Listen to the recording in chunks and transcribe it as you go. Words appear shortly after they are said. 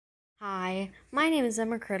Hi, my name is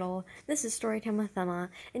Emma Criddle. This is Storytime with Emma,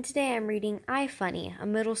 and today I'm reading I Funny, a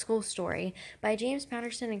middle school story by James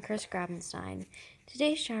Patterson and Chris Grabenstein.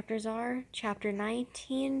 Today's chapters are Chapter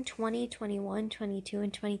 19, 20, 21, 22,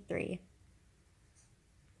 and 23.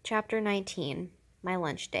 Chapter 19, My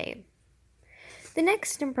Lunch Date. The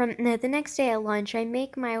next day at lunch, I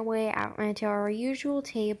make my way out to our usual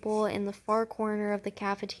table in the far corner of the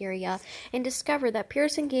cafeteria and discover that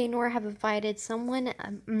Pierce and Gaynor have invited someone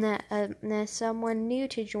new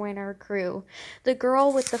to join our crew, the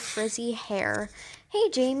girl with the frizzy hair. "Hey,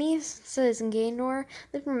 Jamie," says Gaynor.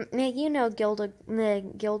 "You know Gilda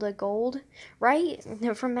Gold,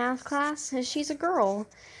 right? From math class. She's a girl."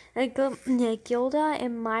 Gilda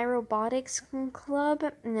and my robotics club.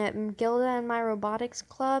 Gilda and my robotics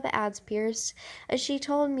club, adds Pierce. She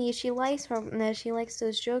told me she likes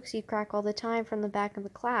those jokes you crack all the time from the back of the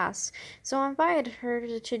class. So I invited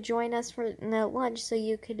her to join us for lunch so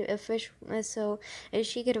she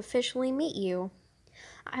could officially meet you.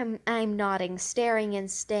 I'm nodding, staring, and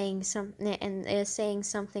saying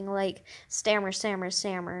something like stammer, stammer,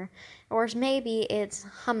 stammer, or maybe it's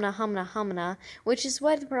humna, humna, humna, which is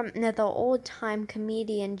what the old time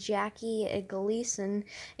comedian Jackie Gleason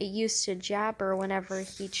used to jabber whenever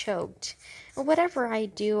he choked. Whatever I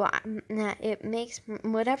do, it makes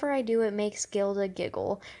Gilda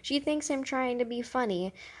giggle. She thinks I'm trying to be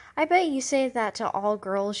funny. "I bet you say that to all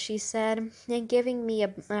girls," she said, and giving me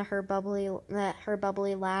her bubbly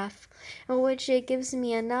laugh, which it gives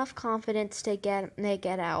me enough confidence to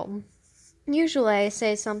get out. Usually I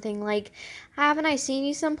say something like, "Haven't I seen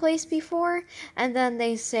you someplace before?" And then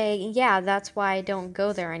they say, "Yeah, that's why I don't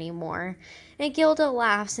go there anymore." And Gilda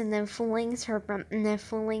laughs and then flings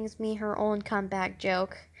me her own comeback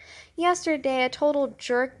joke. "Yesterday, a total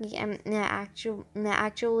jerk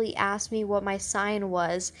actually asked me what my sign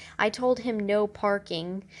was. I told him no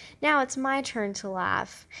parking. Now it's my turn to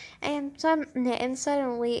laugh. And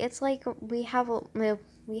suddenly, it's like we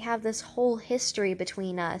have this whole history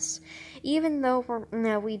between us, even though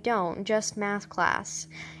we don't, just math class.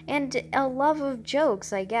 And a love of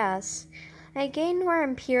jokes, I guess." I Gaynor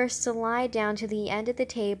and Pierce to lie down to the end of the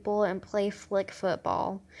table and play flick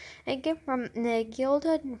football. I get from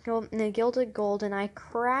Gilda Gold and I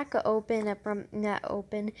crack open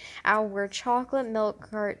our chocolate milk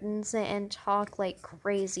cartons and talk like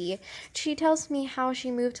crazy. She tells me how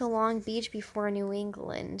she moved to Long Beach before New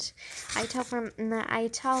England. I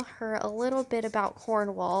tell her a little bit about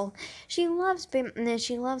Cornwall. She loves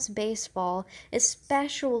baseball,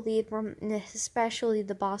 especially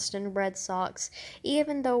the Boston Red Sox.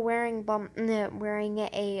 Even though wearing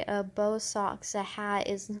a Bo Sox hat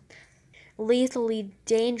is lethally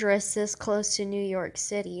dangerous this close to New York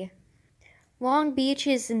City. Long Beach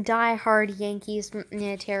is in die-hard Yankees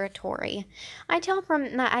territory. I tell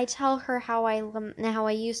her how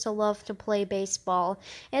I used to love to play baseball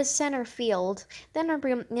as center field. Then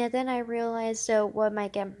I realized what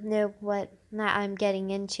I'm getting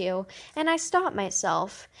into, and I stopped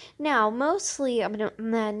myself. Now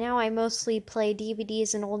I mostly play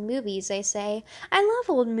DVDs and old movies. I say I love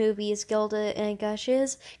old movies. Gilda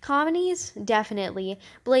gushes. Comedies, definitely.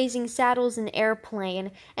 Blazing Saddles and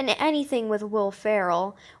Airplane and anything with Will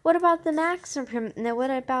Ferrell. What about the Marx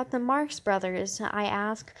Brothers?" I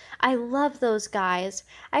ask. "I love those guys."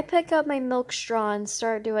 I pick up my milk straw and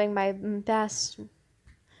start doing my best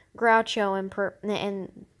Groucho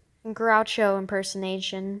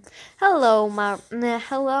impersonation.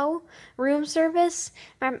 Hello, room service.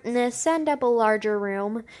 Send up a larger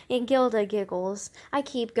room." And Gilda giggles. I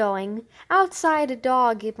keep going. Outside a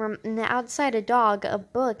dog, a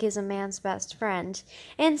book is a man's best friend.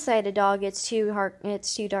 Inside a dog, it's too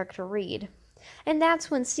dark to read. And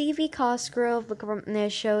that's when Stevie Cosgrove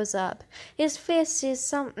shows up. His fist is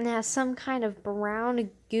some kind of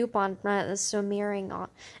brown goop smearing on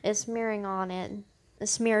it.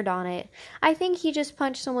 Smeared on it. I think he just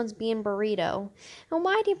punched someone's bean burrito. "And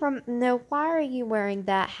why are you wearing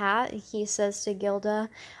that hat?" he says to Gilda.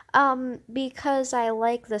 Because I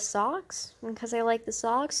like the socks. Because I like the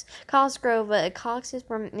socks. Cosgrove cocks his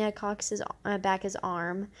back his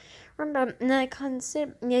arm.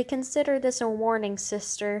 Consider this a warning,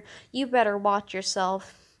 sister. You better watch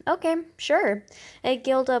yourself." "Okay, sure."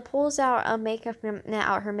 Gilda pulls out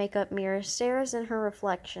her makeup mirror, stares in her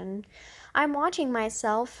reflection. I'm watching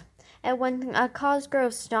myself. And when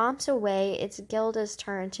Cosgrove stomps away, it's Gilda's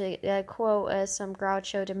turn to quote some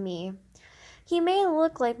Groucho to me. "He may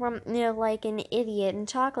look like an idiot and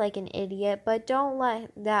talk like an idiot, but don't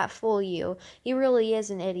let that fool you. He really is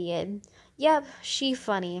an idiot." Yep, she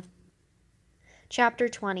funny. Chapter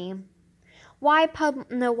 20. Why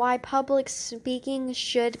public speaking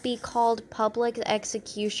should be called public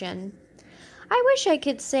execution. I wish I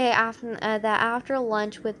could say that after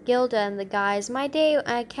lunch with Gilda and the guys, my day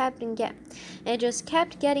it just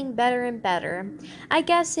kept getting better and better. I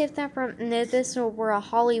guess if this were a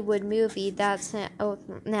Hollywood movie, that's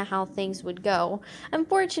how things would go.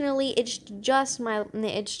 Unfortunately, it's just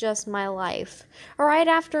my life. Right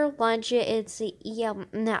after lunch, it's the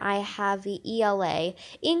I have the ELA,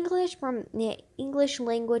 English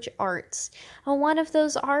Language Arts. One of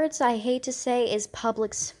those arts I hate to say is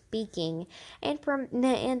public speaking, and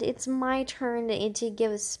it's my turn to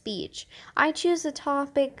give a speech. I choose the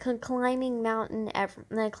topic climbing Mount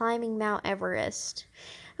Everest.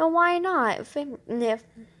 And why not? Fiction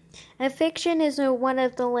is one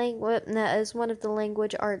of the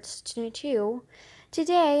language arts too.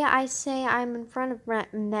 Today, I say I'm in front of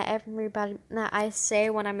everybody. I say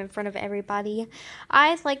when I'm in front of everybody,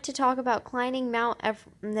 I'd like to talk about climbing Mount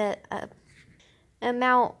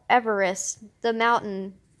Everest, the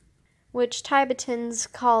mountain which Tibetans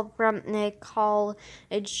call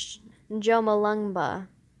Jomalungba,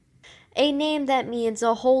 a name that means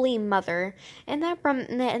a holy mother, and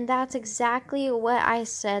that's exactly what I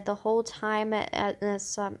said the whole time I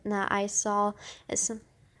saw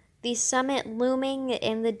the summit looming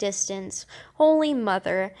in the distance. Holy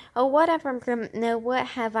mother, what have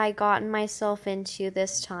I gotten myself into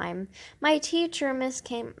this time? My teacher, Mrs.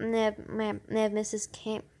 Came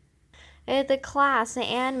the class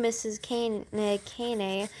and Mrs. Caney,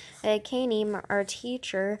 our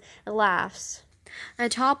teacher, laughs.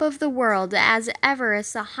 Atop of the world, as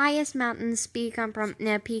Everest, the highest mountain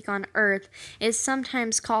peak on Earth, is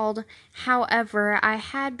sometimes called. However, I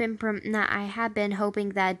had been hoping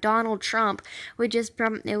that Donald Trump would just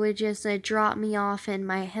drop me off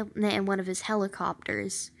in one of his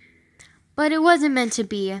helicopters. But it wasn't meant to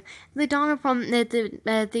be. The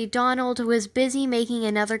Donald was busy making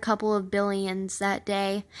another couple of billions that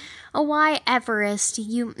day. Why Everest?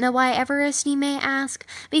 Why Everest? You may ask.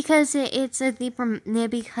 Because because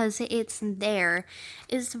it's there.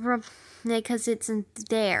 Is because it's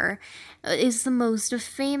there is the most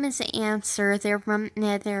famous answer. There's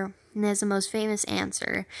the most famous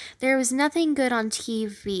answer. There was nothing good on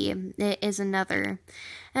TV. It is another.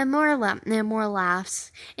 And more laughs.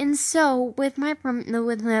 And so, with my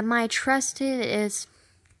trusted is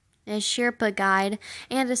a Sherpa guide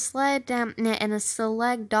and a sled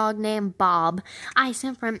dog named Bob, I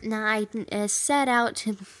set out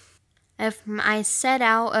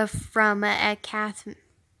from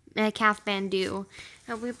Kathmandu.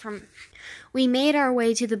 We made our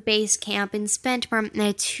way to the base camp and spent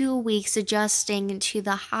 2 weeks adjusting to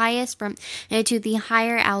the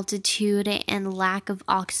higher altitude and lack of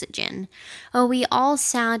oxygen. We all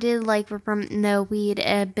sounded like we'd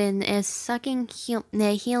been sucking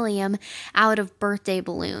helium out of birthday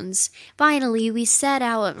balloons. Finally, we set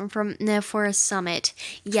out for a summit.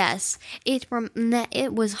 Yes, it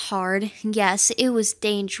was hard. Yes, it was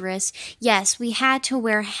dangerous. Yes, we had to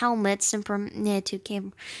wear helmets and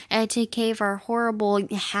to cave our horrible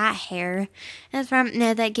hat hair.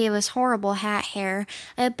 That gave us horrible hat hair,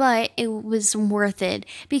 but it was worth it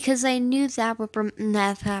because I knew that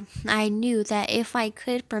if I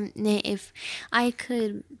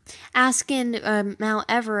could ask in Mount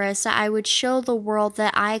Everest, I would show the world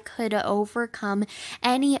that I could overcome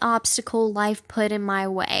any obstacle life put in my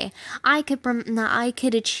way. I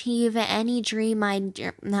could achieve any dream I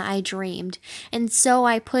dreamed, and so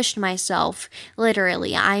I pushed myself.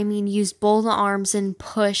 Literally, I mean, used both arms and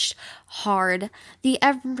pushed hard. That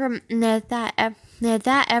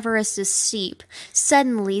Everest is steep.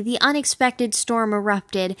 Suddenly, the unexpected storm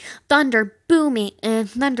erupted. Thunder boomed,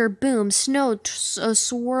 snow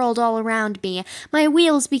swirled all around me. My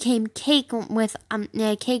wheels became caked with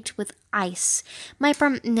ice. My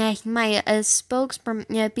spokes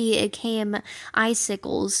became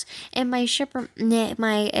icicles, and my Sherpa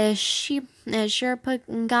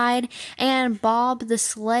guide and Bob the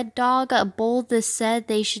sled dog both said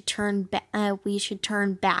we should turn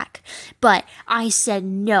back. But I said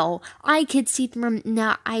no. I could see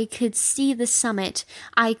the summit.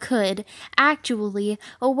 I could actually.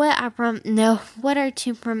 What are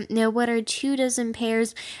two dozen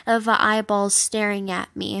pairs of eyeballs staring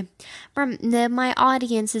at me? My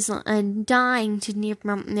audience is dying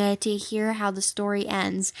to hear how the story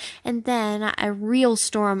ends, and then a real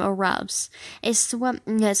storm erupts. A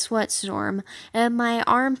sweat storm. My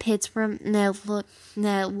armpits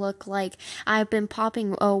look like I've been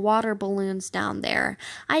popping water balloons down there.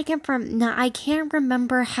 I can't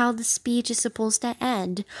remember how the speech is supposed to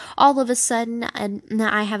end. All of a sudden,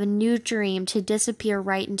 I have a new dream to disappear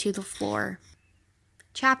right into the floor.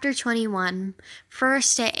 Chapter 21.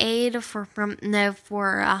 First aid for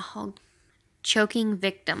choking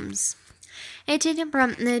victims.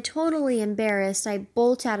 Totally embarrassed, I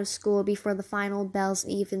bolt out of school before the final bells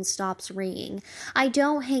even stops ringing. I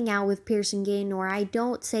don't hang out with Pearson Gaynor. I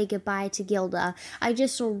don't say goodbye to Gilda. I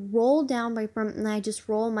just roll my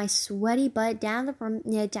sweaty butt down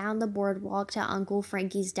the boardwalk to Uncle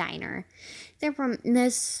Frankie's diner.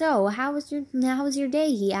 So, how was your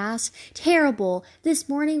day? He asked. Terrible. This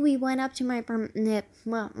morning we went up to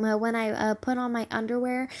when I put on my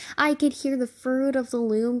underwear, I could hear the Fruit of the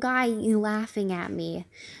Loom guy laughing at me.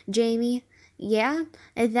 Jamie, yeah,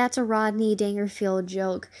 that's a Rodney Dangerfield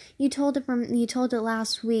joke. You told it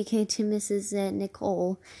last week to Mrs.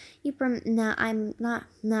 Nicole. I'm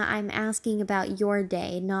asking about your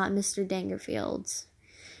day, not Mr. Dangerfield's.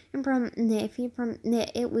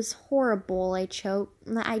 It was horrible. I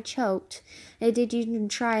choked. Did you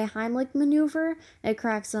try a Heimlich maneuver? It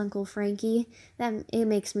cracks Uncle Frankie. That it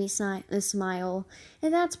makes me smile.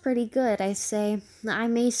 And that's pretty good, I say. I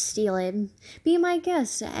may steal it. Be my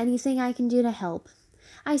guest. Anything I can do to help.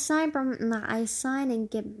 I sigh and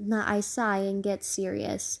get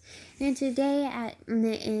serious. And today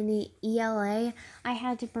in the ELA, I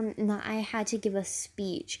had to give a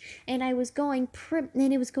speech, and it was going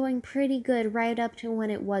pretty good right up to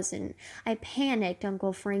when it wasn't. I panicked,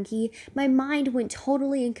 Uncle Frankie. My mind went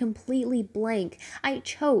totally and completely blank. I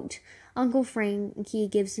choked. Uncle Frankie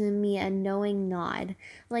gives me a knowing nod,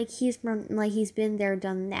 like he's been there,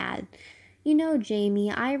 done that. You know,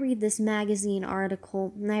 Jamie, I read this magazine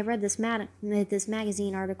article, and I read this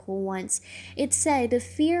magazine article once. It said the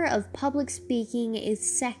fear of public speaking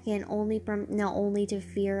is second only to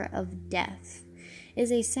fear of death.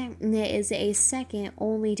 Is a second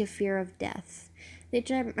only to fear of death.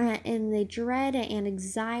 In the dread and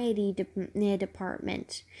anxiety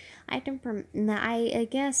department. I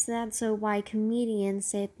guess that's why comedians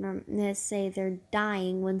say they're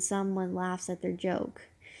dying when someone laughs at their joke.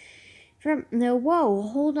 Whoa,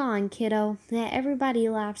 hold on, kiddo. Everybody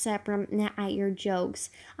laughs at your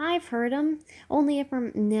jokes. I've heard 'em. Only if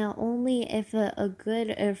a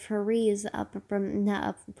good freeze up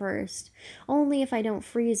first. Only if I don't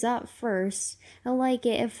freeze up first. Like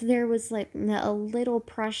if there was a little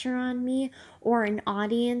pressure on me, or an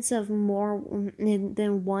audience of more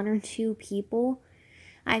than one or two people.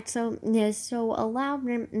 So allow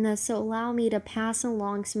me to pass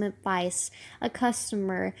along some advice. A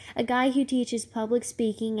customer, a guy who teaches public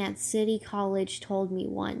speaking at City College, told me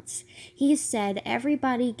once. He said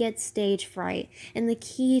everybody gets stage fright, and the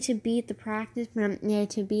key to beat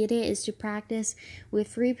it is to practice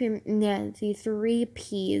with the three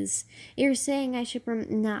P's. You're saying I should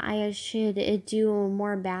do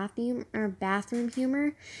more bathroom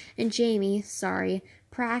humor, and Jamie, sorry.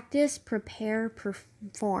 Practice, prepare,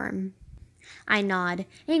 perform. I nod.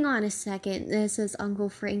 Hang on a second, says Uncle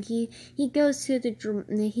Frankie. He goes to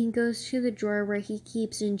the drawer where he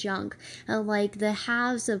keeps in junk, like the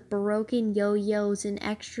halves of broken yo-yos and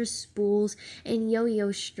extra spools and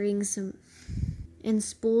yo-yo strings and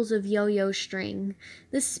spools of yo-yo string.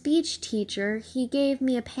 The speech teacher, he gave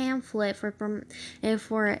me a pamphlet for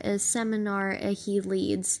a seminar he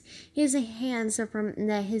leads. He hands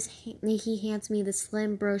me the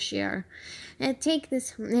slim brochure. Take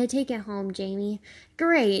it home, Jamie.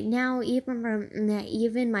 Great. Now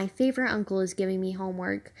even my favorite uncle is giving me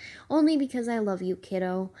homework. Only because I love you,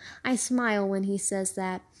 kiddo. I smile when he says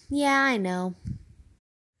that. Yeah, I know.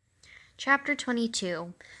 Chapter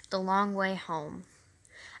 22. The Long Way Home.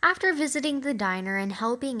 After visiting the diner and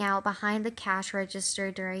helping out behind the cash register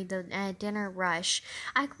during the dinner rush,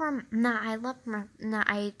 I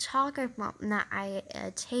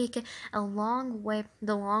take the long way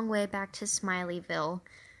back to Smileyville.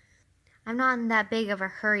 I'm not in that big of a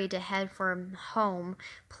hurry to head for home.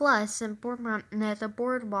 Plus, the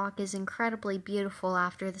boardwalk is incredibly beautiful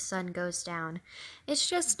after the sun goes down. It's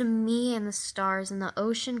just me and the stars and the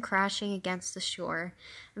ocean crashing against the shore.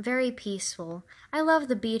 Very peaceful. I love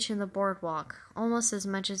the beach and the boardwalk, almost as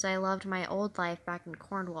much as I loved my old life back in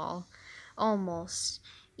Cornwall. Almost.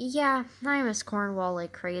 Yeah, I miss Cornwall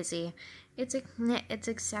like crazy. It's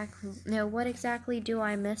exactly no. What exactly do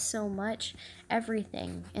I miss so much?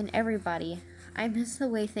 Everything and everybody. I miss the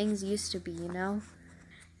way things used to be.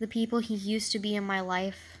 The people who used to be in my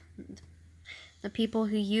life. The people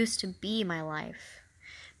who used to be my life.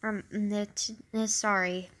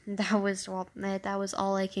 Sorry, that was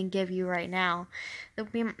all I can give you right now.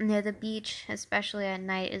 The beach, especially at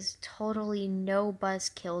night, is totally no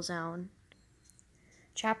buzzkill zone.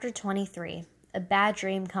 Chapter 23. A Bad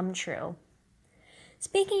Dream Come True.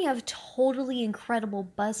 Speaking of totally incredible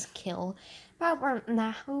buzzkill,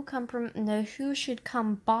 Who should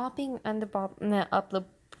come bopping up the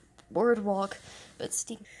boardwalk, but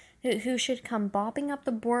who should come bopping up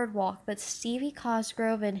the boardwalk, but Stevie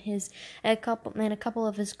Cosgrove and a couple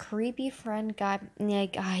of his creepy friend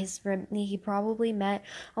guys he probably met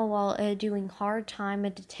while doing hard time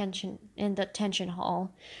at detention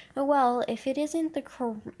hall. Well, if it isn't the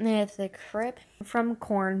Crip from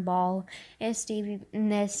Cornball, Stevie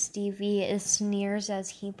sneers as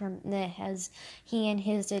he and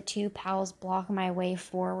his two pals block my way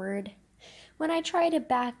forward. When I try to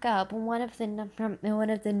back up, one of the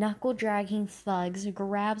knuckle dragging thugs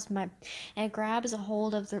grabs a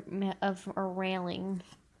hold of a railing.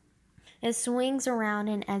 It swings around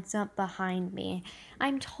and ends up behind me.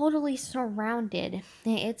 I'm totally surrounded.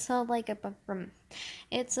 Like a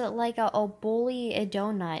bully a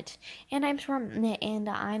donut, and I'm the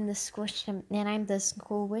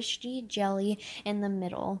squishy jelly in the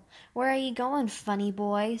middle. Where are you going, funny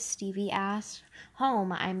boy? Stevie asked.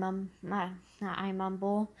 Home, I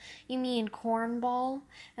mumble. You mean cornball?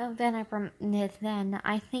 Then I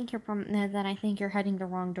think you're heading the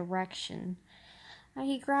wrong direction.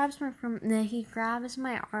 He grabs my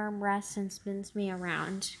armrest and spins me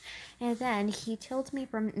around, and then he tilts me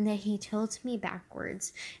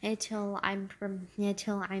backwards until I'm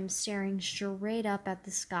staring straight up at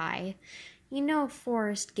the sky. You know,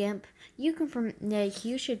 Forrest Gimp, you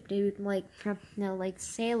should do like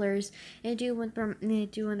sailors do when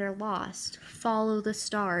they're lost. Follow the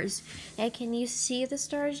stars. And can you see the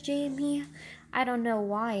stars, Jamie? I don't know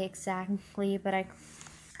why exactly, but I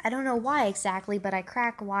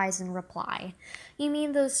crack wise and reply. You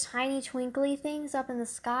mean those tiny twinkly things up in the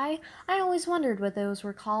sky? I always wondered what those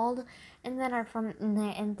were called. And then I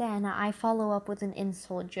follow up with an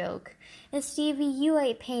insult joke. And Stevie, you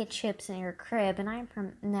ate paint chips in your crib, and I'm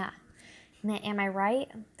from nah. Am I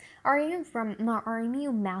right? Are you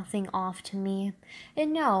mouthing off to me?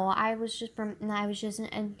 And no,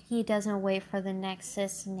 and he doesn't wait for the next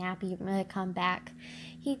snappy comeback.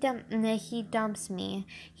 He dumps me.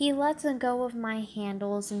 He lets go of my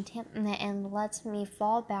handles and lets me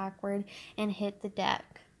fall backward and hit the deck.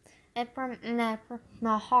 And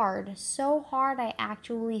so hard I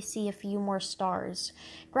actually see a few more stars.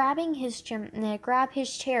 Grab his chair,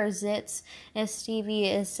 Zitz, as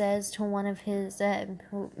Stevie says to one of his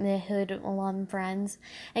hoodlum friends.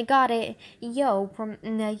 I got it. Yo,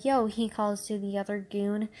 he calls to the other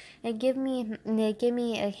goon. Give me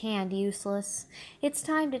a hand, useless. It's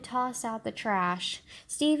time to toss out the trash.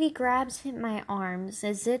 Stevie grabs my arms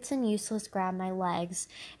as Zitz and Useless grab my legs,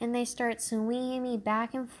 and they start swinging me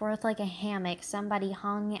back and forth like a hammock somebody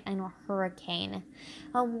hung in a hurricane.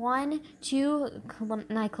 One, two,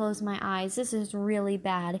 I close my eyes. This is really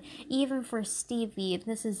bad. Even for Stevie,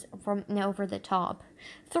 this is from over the top.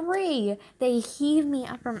 3, they heave me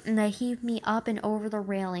up and over the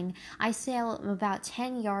railing. I sail about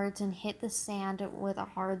 10 yards and hit the sand with a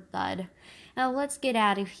hard thud. Now let's get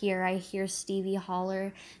out of here, I hear Stevie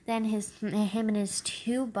holler. Then him and his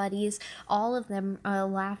two buddies, all of them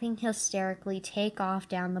laughing hysterically, take off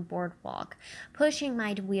down the boardwalk, pushing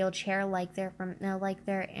my wheelchair like they're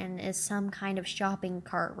in some kind of shopping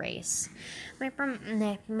cart race. My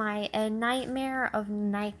nightmare of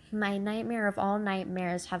all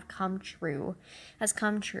nightmares has come true.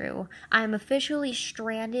 I am officially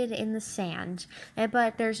stranded in the sand,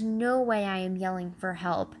 but there's no way I am yelling for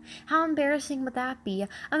help. How embarrassing would that be?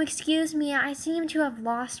 Excuse me, I seem to have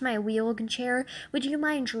lost my wheelchair. Would you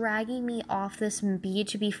mind dragging me off this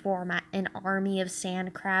beach before an army of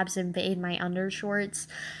sand crabs invade my undershorts?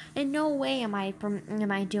 In no way am I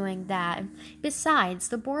doing that. Besides,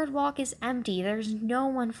 the boardwalk is empty. There's no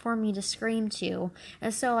one for me to scream to,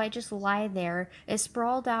 and so I just lie there,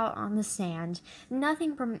 sprawled out on the sand.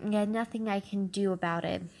 Nothing I can do about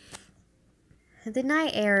it. The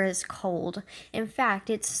night air is cold. In fact,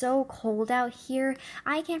 it's so cold out here,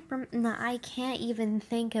 I can't even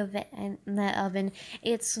think of an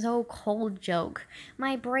 "it's so cold" joke.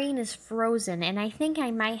 My brain is frozen, and I think I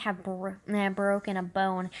might have broken a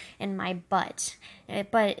bone in my butt.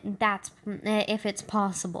 But that's if it's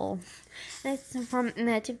possible.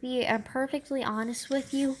 To be perfectly honest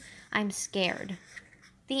with you, I'm scared.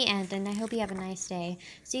 The end, and I hope you have a nice day.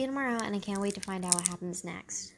 See you tomorrow, and I can't wait to find out what happens next.